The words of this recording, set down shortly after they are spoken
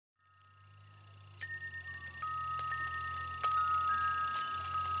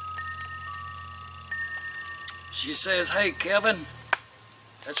She says, "Hey, Kevin."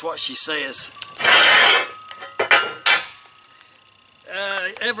 That's what she says.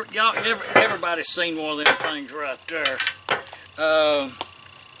 Everybody's seen one of them things right there.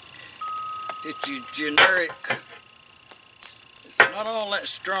 It's your generic. It's not all that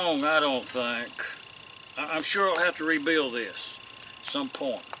strong, I don't think. I'm sure I'll have to rebuild this at some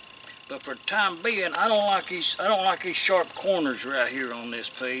point. But for the time being, I don't like these sharp corners right here on this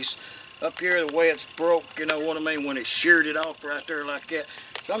piece. Up here, the way it's broke, you know what I mean, when it sheared it off right there like that.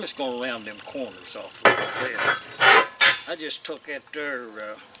 So I'm just going to round them corners off a little bit. I just took that there,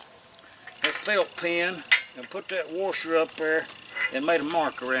 that felt pen and put that washer up there and made a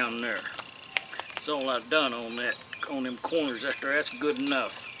mark around there. That's all I've done on that, on them corners right there. That's good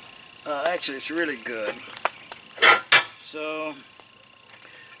enough. Actually, it's really good. So,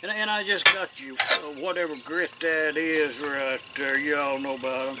 and I just got you whatever grit that is right there. You all know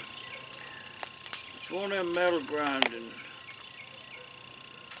about them. It's one of them metal grinding.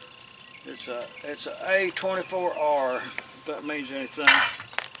 It's a A24R, if that means anything.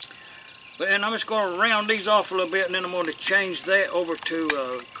 And I'm just going to round these off a little bit, and then I'm going to change that over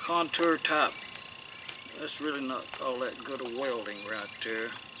to contour type. That's really not all that good of welding right there.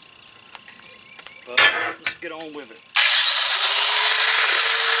 But let's get on with it.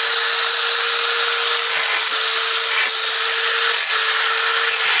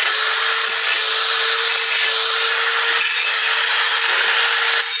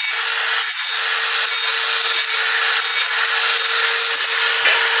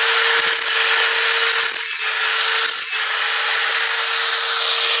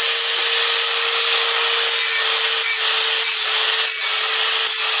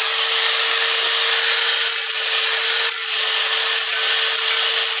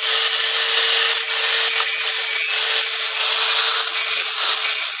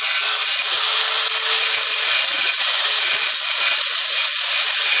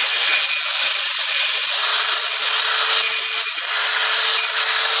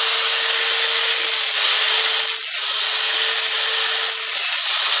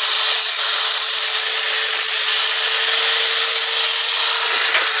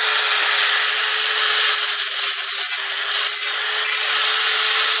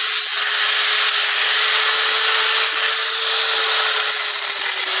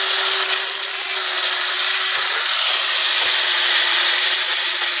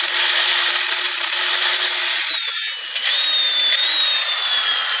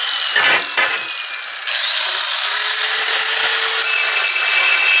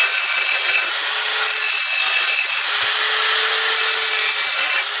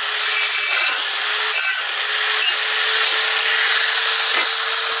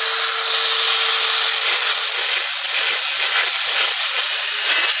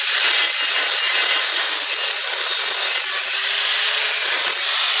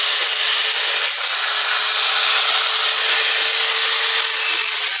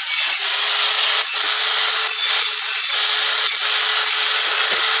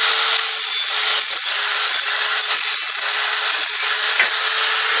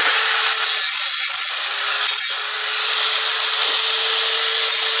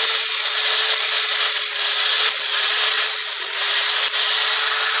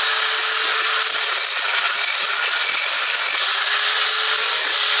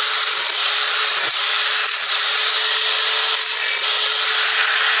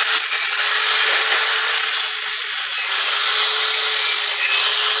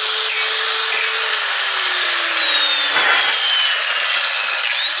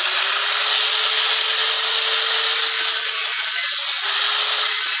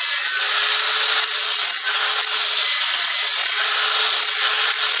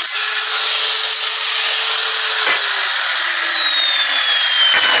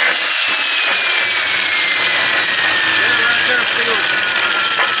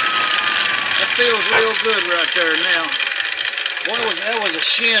 Feels real good right there now. Boy, that was a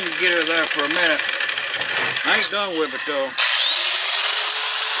shin getter there for a minute. I ain't done with it though.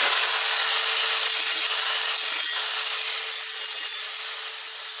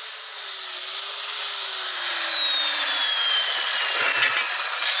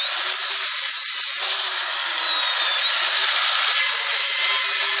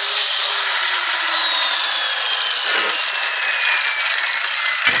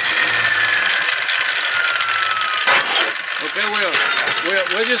 Okay,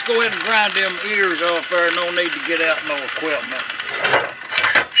 we'll just go ahead and grind them ears off there. No need to get out no equipment.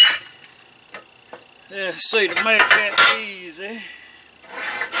 Let's see, to make that easy,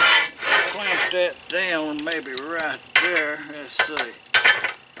 clamp that down maybe right there. Let's see.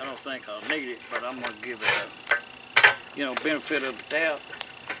 I don't think I'll need it, but I'm going to give it you know, benefit of the doubt.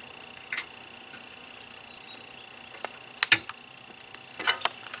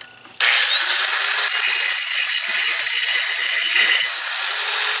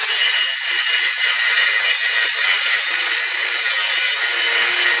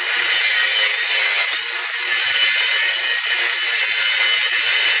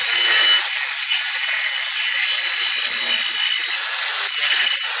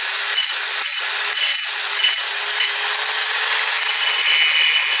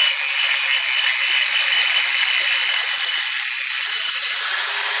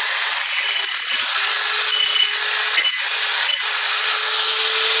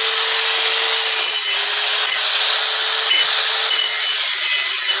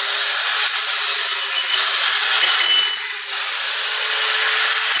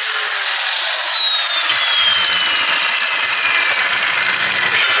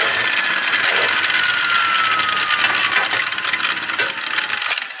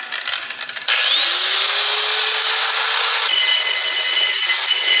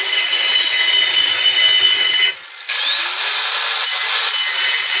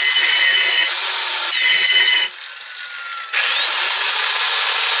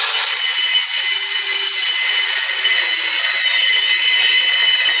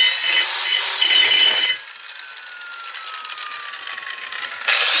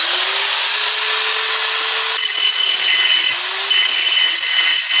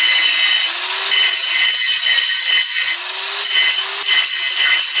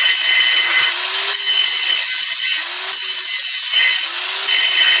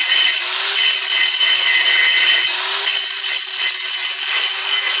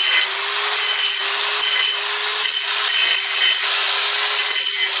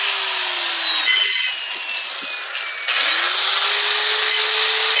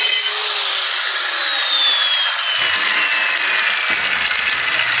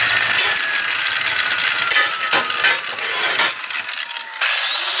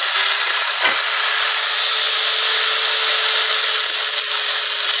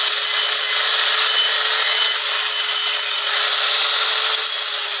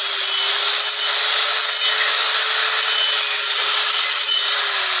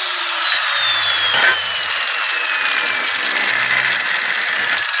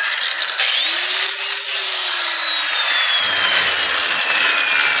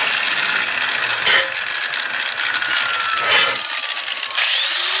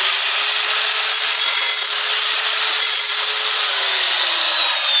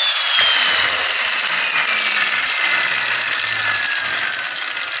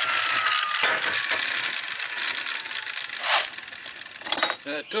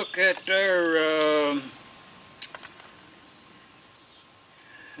 I took that there,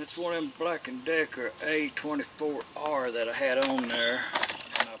 that's one of them Black & Decker A24R that I had on there,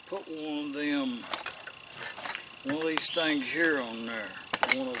 and I put one of these things here on there,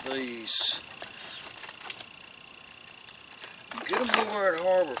 one of these. Get them over at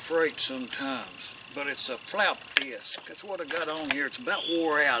Harbor Freight sometimes, but it's a flap disc. That's what I got on here. It's about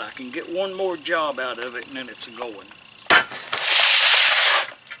wore out. I can get one more job out of it and then it's going.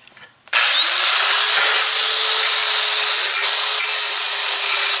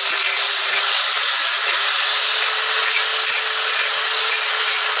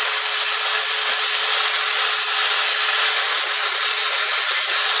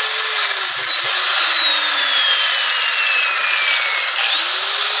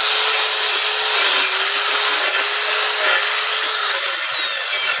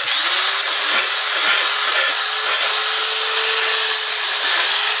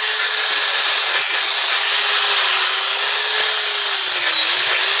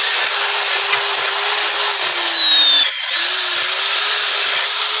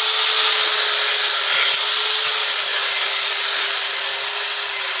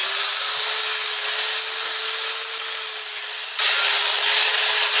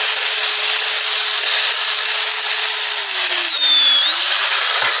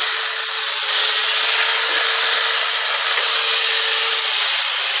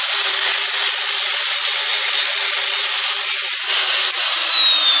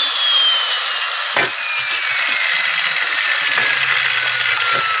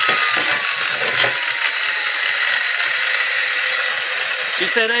 She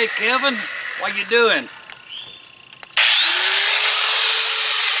said, "Hey Kevin, what you doing?"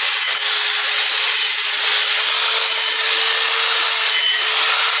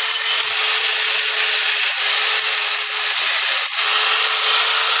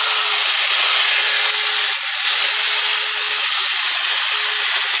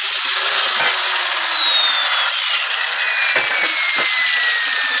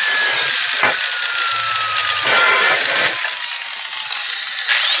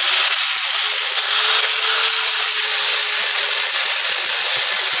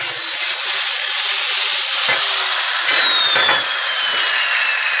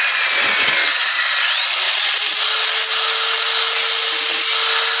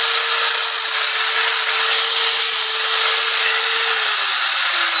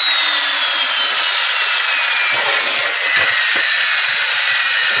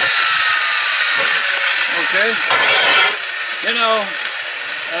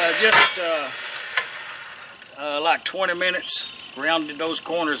 just like 20 minutes, rounded those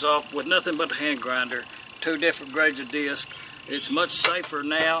corners off with nothing but a hand grinder, 2 different grades of disc. It's much safer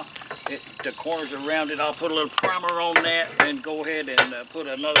now. The corners are rounded. I'll put a little primer on that and go ahead and put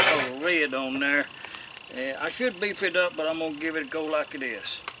another coat of red on there. I should beef it up, but I'm going to give it a go like it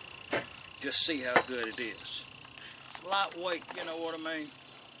is. Just see how good it is. It's lightweight, you know what I mean?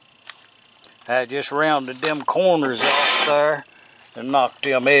 I just rounded them corners off there and knocked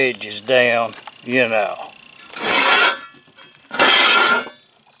them edges down, you know.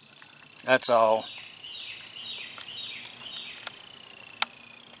 That's all.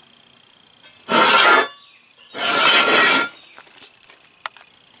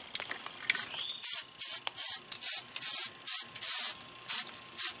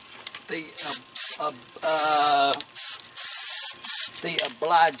 The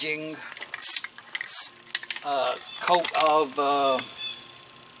obliging coat of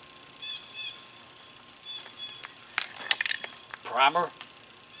primer,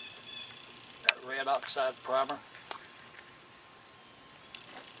 that red oxide primer,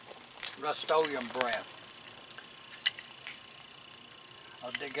 Rust-Oleum brand.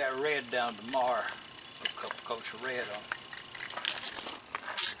 I'll dig that red down tomorrow, put a couple coats of red on it.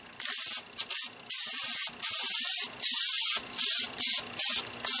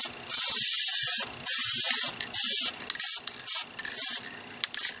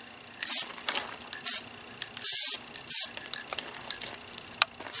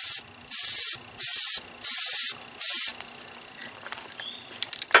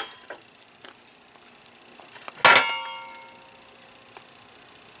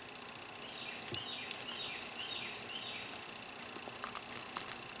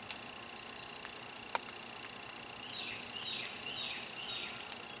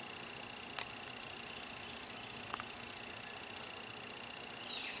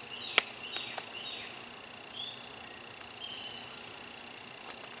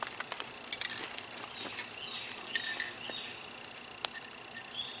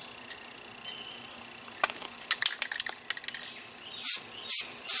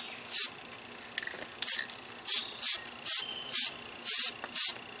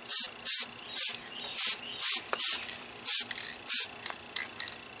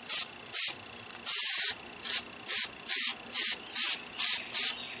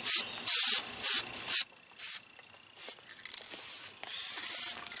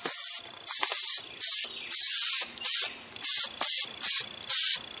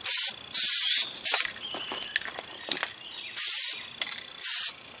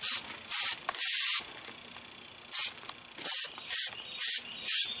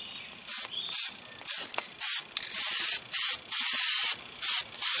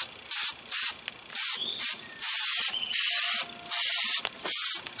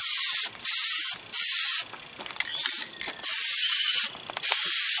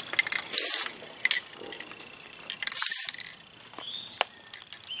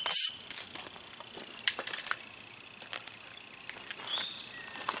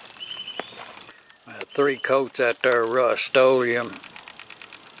 Three coats at there Rust-Oleum.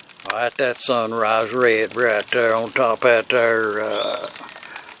 At that sunrise red right there on top of that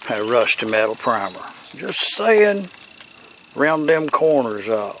rusty metal primer. Just saying, round them corners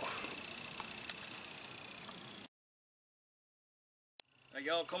off. Now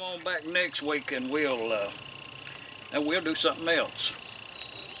y'all come on back next week and we'll do something else.